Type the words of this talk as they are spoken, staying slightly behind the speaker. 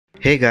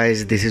Hey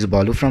guys, this is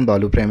Balu from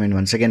Balu Prime and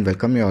once again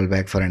welcome you all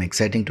back for an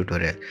exciting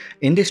tutorial.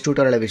 In this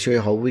tutorial I will show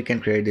you how we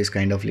can create this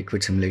kind of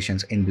liquid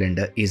simulations in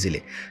Blender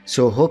easily.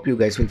 So hope you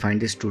guys will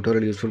find this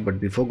tutorial useful, but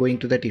before going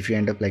to that, if you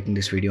end up liking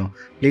this video,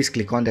 please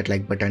click on that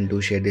like button, do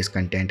share this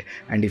content,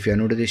 and if you are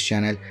new to this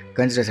channel,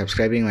 consider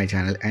subscribing my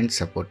channel and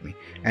support me.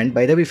 And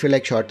by the way, if you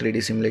like short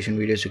 3D simulation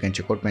videos, you can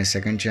check out my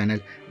second channel,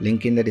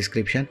 link in the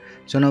description.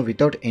 So now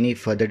without any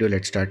further ado,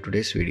 let's start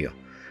today's video.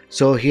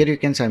 So here you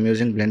can see I'm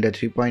using Blender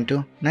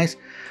 3.2. Nice.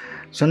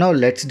 So now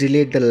let's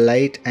delete the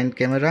light and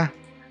camera.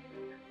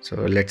 So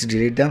let's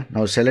delete them.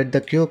 Now select the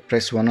cube,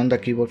 press 1 on the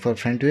keyboard for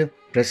front view,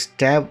 press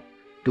tab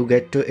to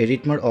get to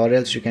edit mode, or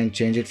else you can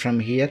change it from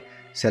here.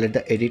 Select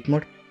the edit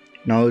mode.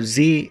 Now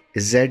Z,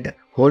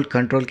 hold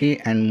control key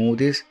and move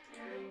this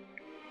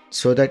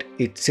so that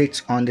it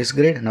sits on this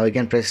grid. Now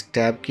again press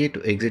tab key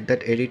to exit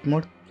that edit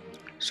mode.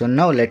 So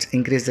now let's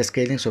increase the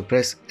scaling. So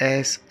press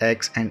S,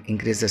 X and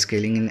increase the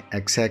scaling in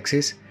X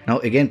axis. Now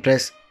again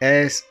press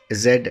S,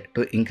 Z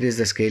to increase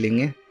the scaling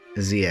in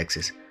Z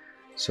axis.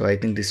 So I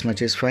think this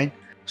much is fine.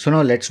 So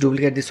now let's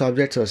duplicate this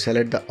object. So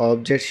select the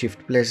object, shift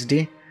plus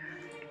D.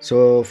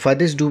 So for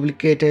this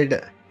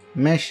duplicated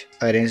mesh,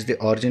 arrange the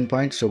origin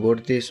point. So go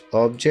to this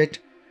object,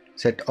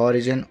 set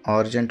origin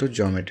to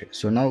geometry.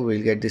 So now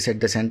we'll get this at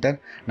the center.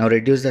 Now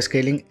reduce the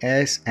scaling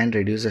S and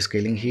reduce the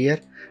scaling here.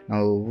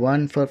 Now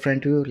 1 for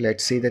front view,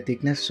 let's see the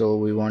thickness. So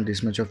we want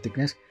this much of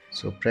thickness.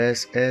 So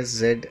press S,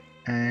 Z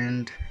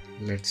and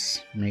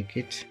let's make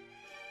it.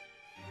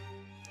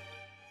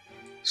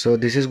 So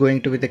this is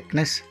going to be the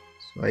thickness.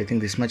 So I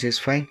think this much is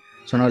fine.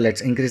 So now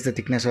let's increase the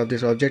thickness of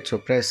this object. So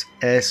press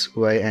S,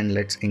 Y and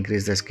let's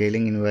increase the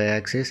scaling in Y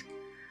axis.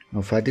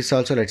 Now for this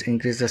also let's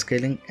increase the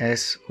scaling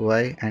S,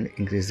 Y and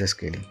increase the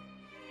scaling.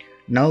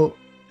 Now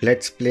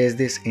let's place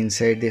this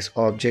inside this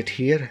object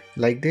here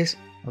like this.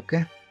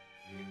 Okay.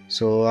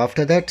 So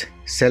after that,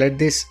 select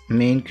this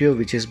main cube,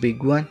 which is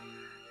big one.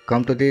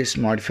 Come to this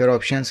modifier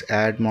options,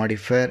 add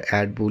modifier,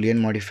 add boolean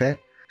modifier.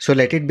 So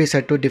let it be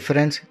set to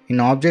difference. In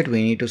object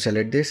we need to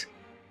select this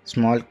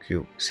small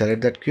cube.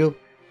 Select that cube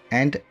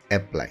and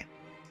apply.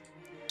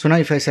 So now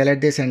if I select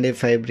this and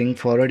if I bring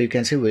forward, you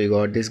can see we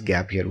got this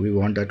gap here. We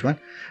want that one.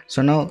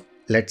 So now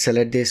let's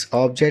select this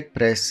object,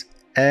 press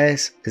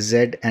S,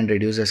 Z and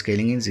reduce the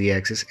scaling in Z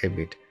axis a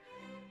bit.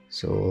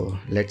 So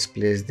let's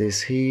place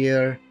this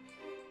here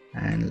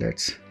and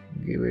let's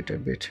give it a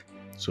bit.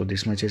 So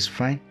this much is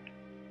fine.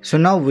 So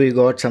now we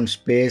got some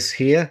space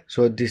here.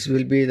 So this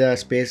will be the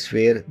space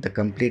where the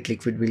complete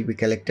liquid will be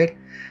collected.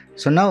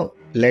 So now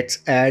let's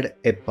add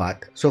a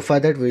path. So for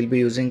that we'll be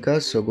using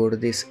curves. So go to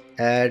this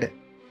add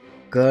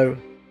curve,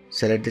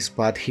 select this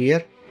path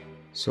here.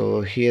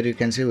 So here you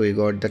can see we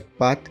got that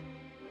path.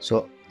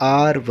 So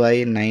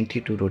RY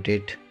 90 to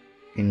rotate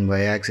in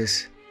Y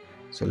axis.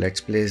 So let's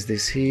place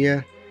this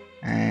here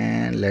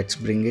and let's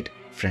bring it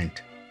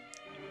front.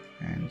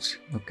 And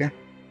okay.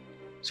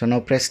 So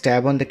now press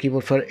tab on the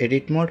keyboard for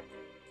edit mode,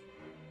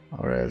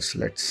 or else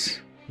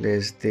let's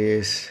place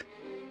this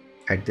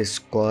at this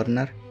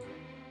corner.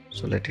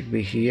 So let it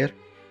be here.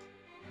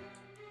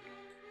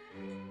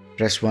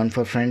 Press 1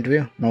 for front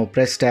view. Now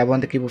press tab on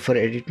the keyboard for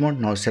edit mode.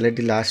 Now select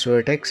the last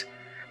vertex.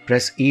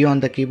 Press E on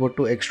the keyboard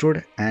to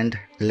extrude and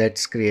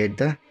let's create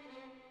the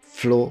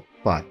flow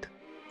path.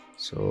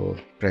 So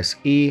press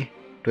E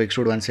to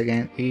extrude once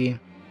again, E,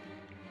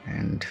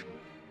 and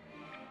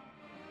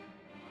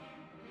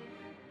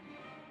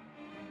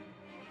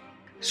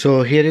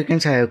so here you can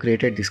see I have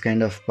created this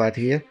kind of path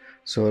here.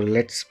 So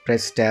let's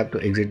press tab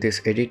to exit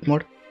this edit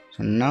mode.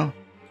 So now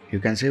you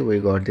can see we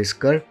got this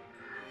curve.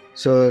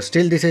 So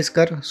still this is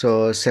curve.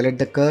 So select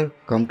the curve,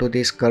 come to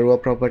this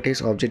curve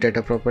properties, object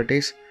data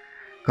properties,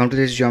 come to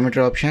this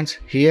geometry options.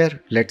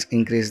 Here let's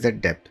increase the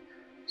depth.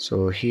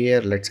 So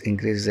here let's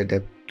increase the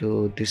depth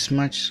to this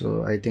much.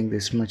 So I think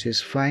this much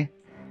is fine.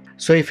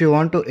 So if you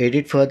want to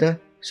edit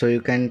further, so you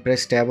can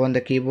press tab on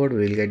the keyboard.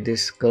 We'll get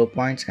this curve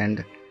points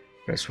and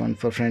press 1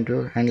 for front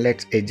view and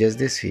let's adjust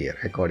this here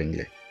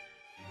accordingly.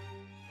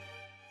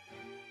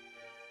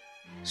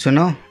 So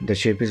now the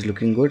shape is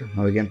looking good.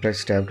 Now we can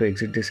press tab to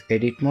exit this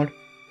edit mode.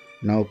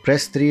 Now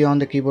press 3 on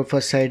the keyboard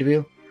for side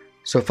view.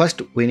 So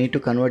first we need to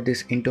convert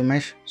this into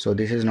mesh. So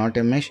this is not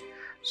a mesh.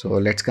 So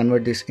let's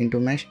convert this into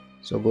mesh.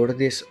 So go to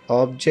this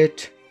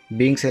object,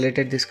 being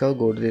selected this curve,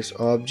 go to this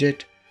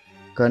object,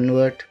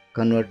 convert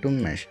to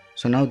mesh.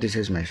 So now this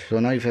is mesh. So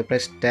now if I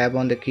press tab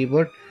on the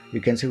keyboard,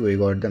 you can see we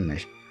got the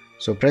mesh.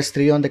 So press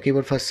 3 on the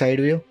keyboard for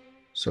side view.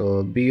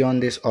 So be on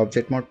this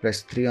object mode,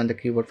 press 3 on the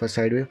keyboard for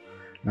side view.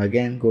 Now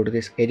again go to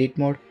this edit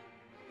mode,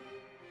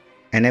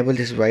 enable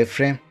this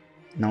wireframe.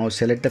 Now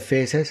select the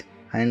faces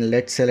and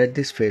let's select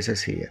these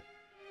faces here.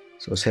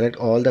 So select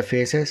all the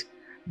faces.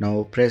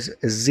 Now press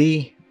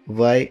Z,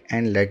 Y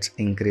and let's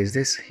increase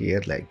this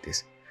here like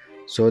this,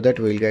 so that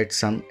we'll get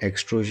some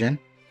extrusion.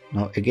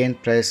 Now again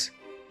press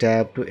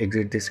tab to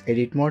exit this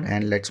edit mode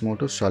and let's move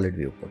to solid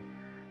viewport.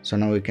 So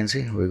now we can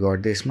see we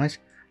got this much.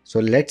 So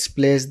let's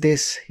place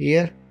this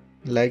here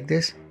like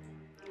this.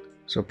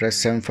 So press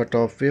 7 for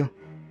top view.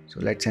 So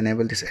let's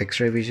enable this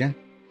X-ray vision.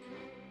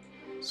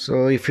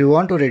 So if you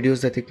want to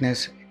reduce the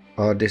thickness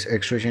or this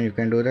extrusion, you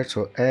can do that.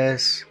 So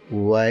S,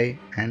 Y,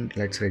 and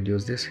let's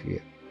reduce this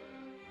here.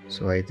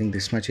 So I think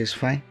this much is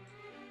fine.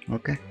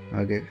 Okay,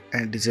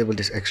 and disable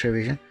this extra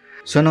vision.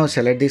 So now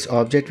select this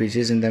object which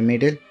is in the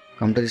middle,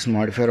 come to this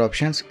modifier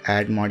options,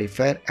 add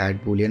modifier,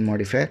 add boolean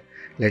modifier,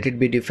 let it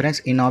be difference.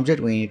 In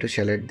object we need to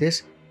select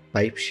this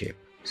pipe shape,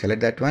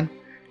 select that one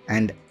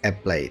and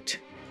apply it.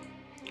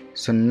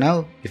 So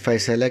now if I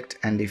select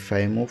and if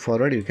I move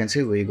forward, you can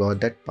see we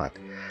got that path.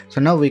 So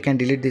now we can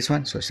delete this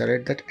one, so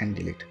select that and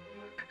delete.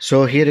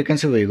 So here you can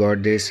see we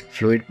got this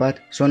fluid path.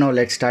 So now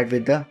let's start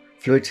with the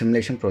fluid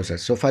simulation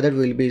process. So for that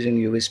we will be using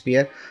UV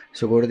sphere.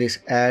 So go to this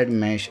add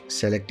mesh,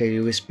 select a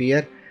UV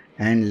sphere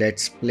and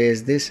let's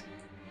place this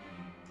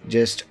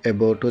just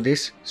above to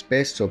this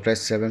space. So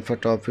press 7 for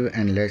top view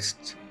and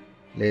let's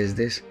place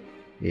this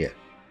here.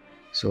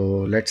 So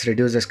let's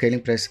reduce the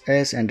scaling, press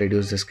S and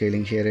reduce the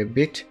scaling here a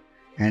bit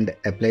and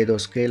apply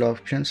those scale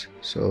options.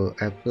 So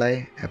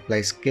apply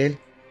scale,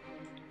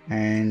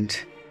 and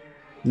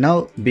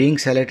now being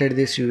selected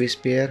this UV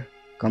sphere,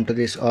 come to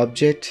this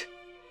object,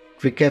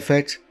 quick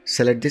effects,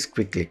 select this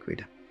quick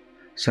liquid.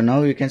 So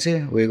now you can see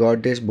we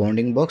got this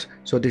bounding box.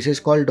 So this is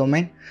called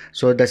domain.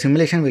 So the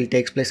simulation will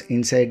take place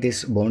inside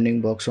this bounding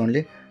box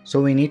only.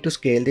 So we need to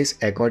scale this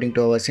according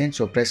to our scene.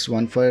 So press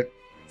 1 for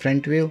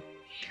front view.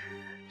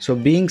 So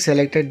being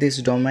selected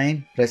this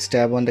domain, press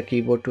tab on the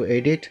keyboard to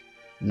edit.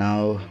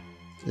 Now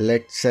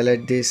let's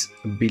select this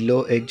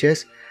below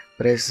edges,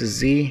 press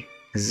Z,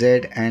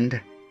 Z and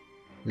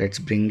let's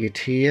bring it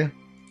here.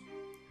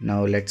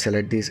 Now let's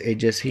select these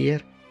edges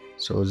here.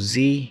 So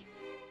Z,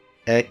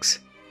 X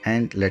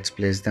and let's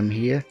place them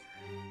here.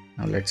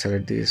 Now let's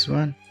select this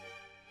one,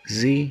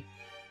 Z,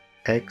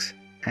 X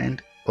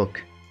and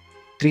OK.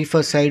 3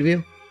 for side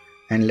view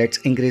and let's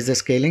increase the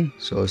scaling.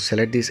 So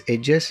select these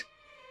edges,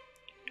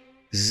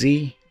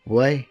 Z,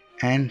 Y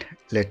and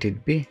let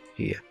it be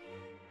here.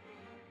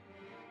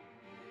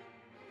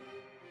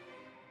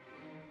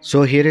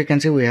 So here you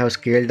can see we have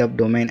scaled up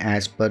domain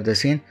as per the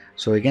scene.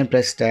 So you can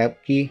press tab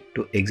key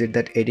to exit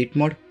that edit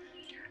mode.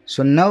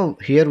 So now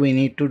here we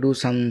need to do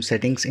some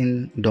settings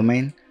in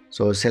domain.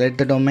 So select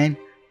the domain,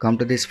 come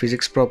to this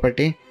physics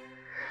property.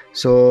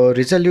 So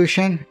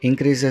resolution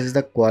increases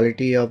the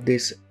quality of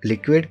this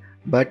liquid,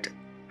 but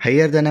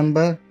higher the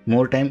number,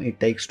 more time it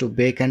takes to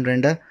bake and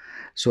render.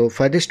 So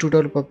for this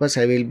tutorial purpose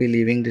I will be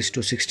leaving this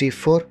to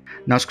 64.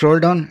 Now scroll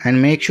down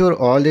and make sure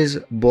all these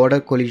border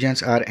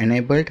collisions are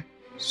enabled,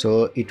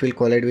 so it will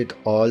collide with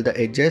all the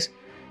edges.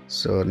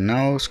 So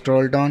now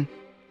scroll down.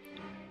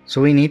 So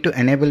we need to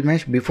enable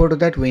mesh. Before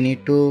that we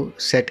need to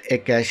set a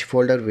cache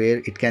folder where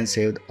it can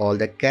save all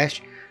the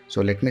cache.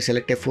 So let me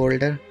select a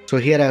folder. So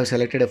here I have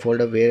selected a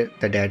folder where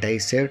the data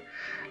is saved.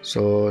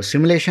 So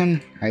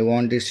simulation, I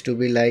want this to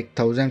be like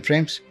 1000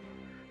 frames.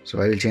 So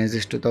I will change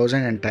this to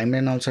 1000 and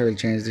timeline also I will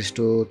change this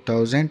to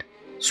 1000.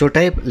 So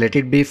type, let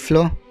it be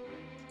flow,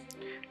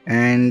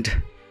 and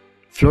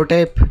flow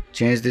type,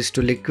 change this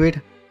to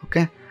liquid.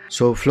 Okay.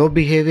 So flow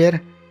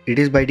behavior, it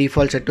is by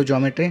default set to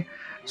geometry.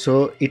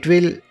 So it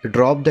will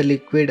drop the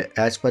liquid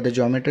as per the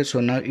geometry. So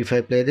now if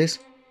I play this,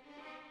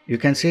 you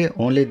can see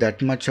only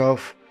that much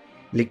of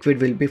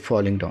liquid will be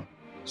falling down.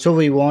 So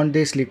we want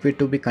this liquid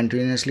to be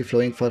continuously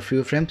flowing for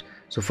few frames.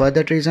 So for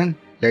that reason,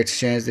 let's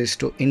change this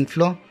to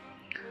inflow.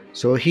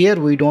 So here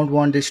we don't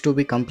want this to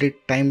be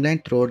complete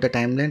timeline throughout the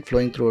timeline,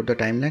 flowing throughout the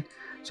timeline.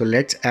 So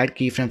let's add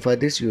keyframe for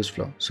this use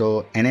flow.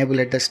 So enable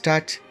at the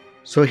start.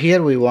 So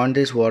here we want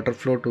this water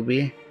flow to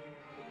be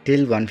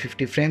till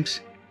 150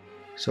 frames.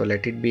 So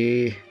let it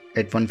be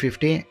at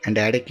 150 and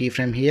add a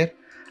keyframe here.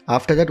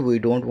 After that we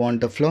don't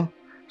want the flow.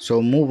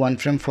 So move one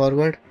frame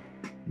forward,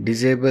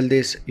 disable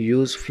this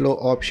use flow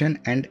option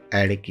and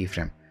add a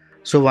keyframe.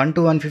 So 1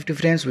 to 150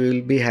 frames we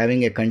will be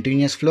having a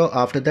continuous flow.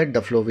 After that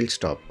the flow will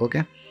stop.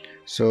 Okay.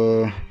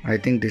 So I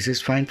think this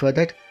is fine for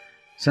that.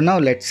 So now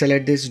let's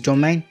select this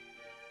domain,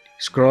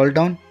 scroll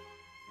down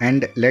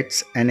and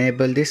let's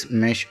enable this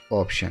mesh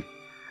option.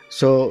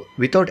 So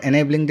without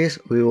enabling this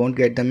we won't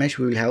get the mesh,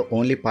 we will have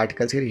only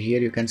particles here. Here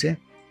you can see,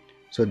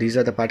 so these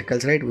are the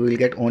particles, right? We will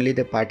get only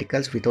the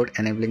particles without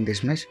enabling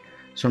this mesh.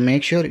 So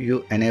make sure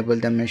you enable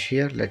the mesh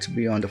here. Let's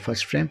be on the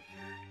first frame,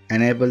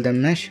 enable the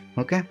mesh.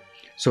 Okay,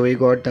 so we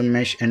got the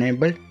mesh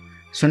enabled.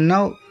 So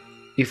now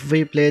if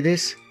we play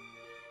this,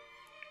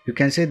 you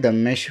can see the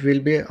mesh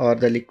will be, or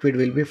the liquid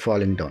will be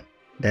falling down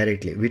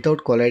directly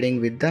without colliding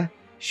with the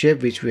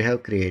shape which we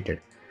have created.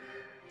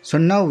 So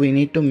now we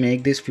need to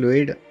make this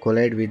fluid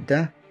collide with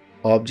the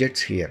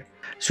objects here.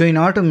 So in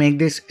order to make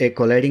this a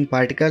colliding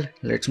particle,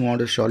 let's move on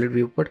to solid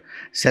viewport,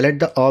 select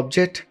the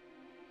object,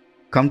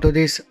 come to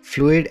this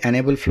fluid,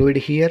 enable fluid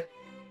here.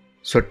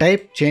 So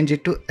type, change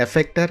it to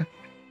effector.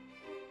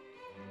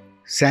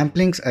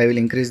 Samplings, I will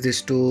increase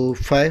this to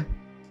 5.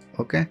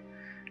 Okay,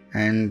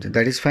 and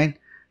that is fine.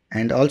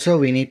 And also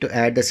we need to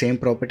add the same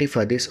property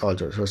for this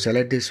also. So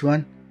select this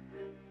one,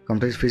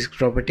 come to this physics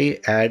property,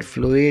 add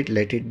fluid,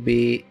 let it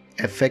be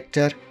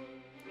effector.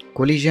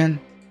 Collision,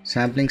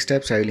 sampling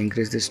steps, I will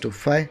increase this to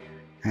 5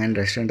 and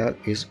rest and all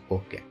is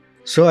okay.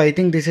 So I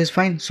think this is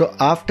fine. So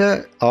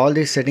after all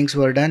these settings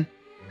were done,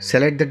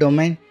 select the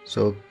domain.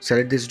 So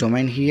select this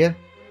domain here,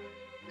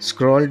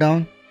 scroll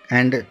down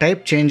and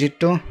type change it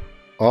to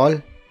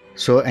all.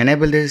 So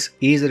enable this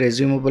is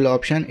resumable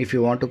option if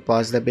you want to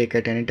pause the bake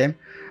at any time.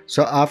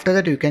 So after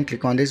that you can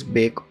click on this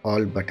bake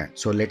all button.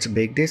 So let's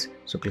bake this.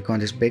 So click on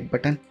this bake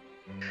button.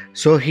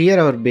 So here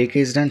our bake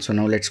is done. So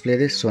now let's play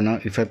this. So now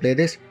if I play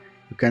this,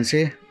 you can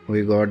see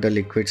we got the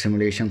liquid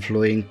simulation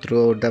flowing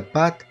throughout the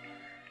path,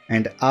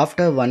 and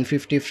after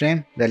 150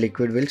 frame the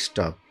liquid will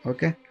stop.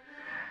 Okay,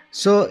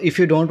 so if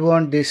you don't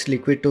want this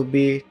liquid to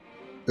be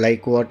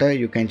like water,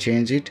 you can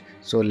change it.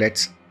 So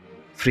let's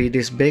free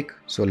this bake.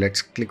 So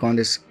let's click on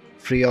this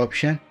free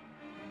option.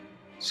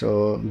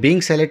 So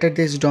being selected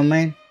this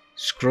domain,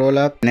 scroll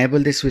up, enable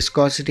this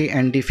viscosity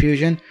and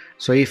diffusion.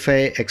 So if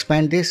I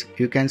expand this,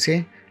 you can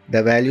see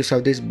the values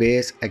of this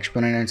base,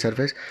 exponent and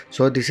surface.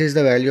 So this is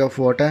the value of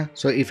water.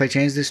 So if I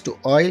change this to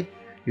oil,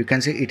 you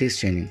can see it is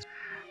changing.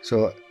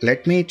 So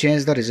let me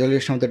change the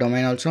resolution of the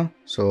domain also.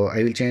 So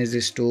I will change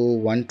this to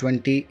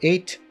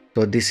 128.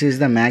 So this is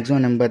the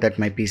maximum number that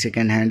my PC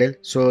can handle.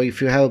 So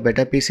if you have a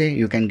better PC,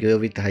 you can go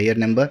with higher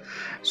number.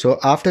 So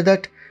after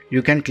that,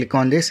 you can click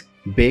on this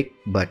bake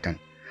button.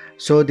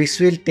 So this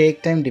will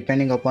take time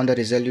depending upon the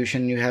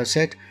resolution you have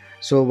set.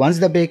 So once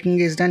the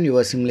baking is done,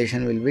 your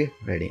simulation will be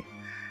ready.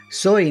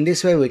 So in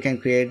this way we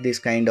can create this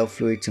kind of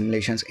fluid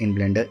simulations in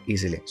Blender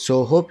easily.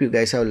 So hope you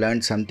guys have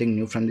learned something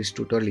new from this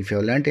tutorial. If you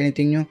have learned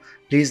anything new,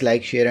 please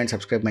like, share and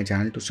subscribe my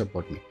channel to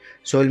support me.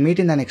 So we'll meet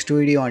in the next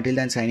video. Until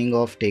then, signing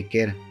off. Take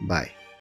care. Bye.